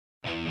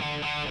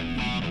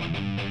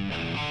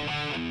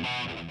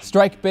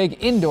Strike big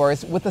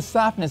indoors with the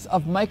softness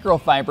of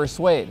microfiber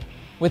suede.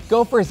 With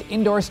Gopher's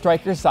Indoor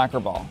Striker Soccer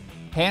Ball,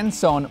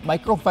 hand-sewn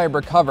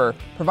microfiber cover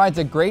provides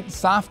a great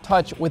soft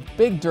touch with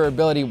big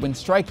durability when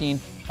striking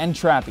and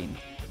trapping,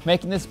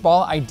 making this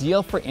ball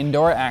ideal for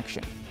indoor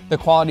action. The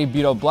quality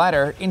butyl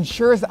bladder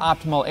ensures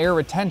optimal air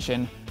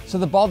retention so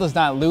the ball does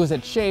not lose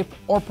its shape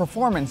or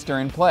performance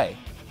during play.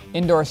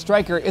 Indoor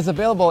Striker is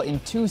available in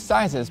 2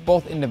 sizes,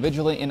 both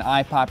individually in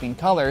eye-popping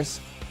colors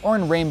or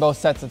in rainbow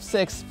sets of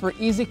 6 for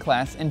easy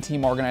class and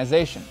team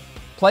organization.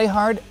 Play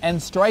hard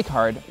and strike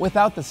hard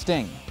without the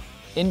sting.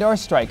 Indoor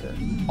Striker,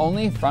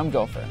 only from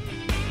Gopher.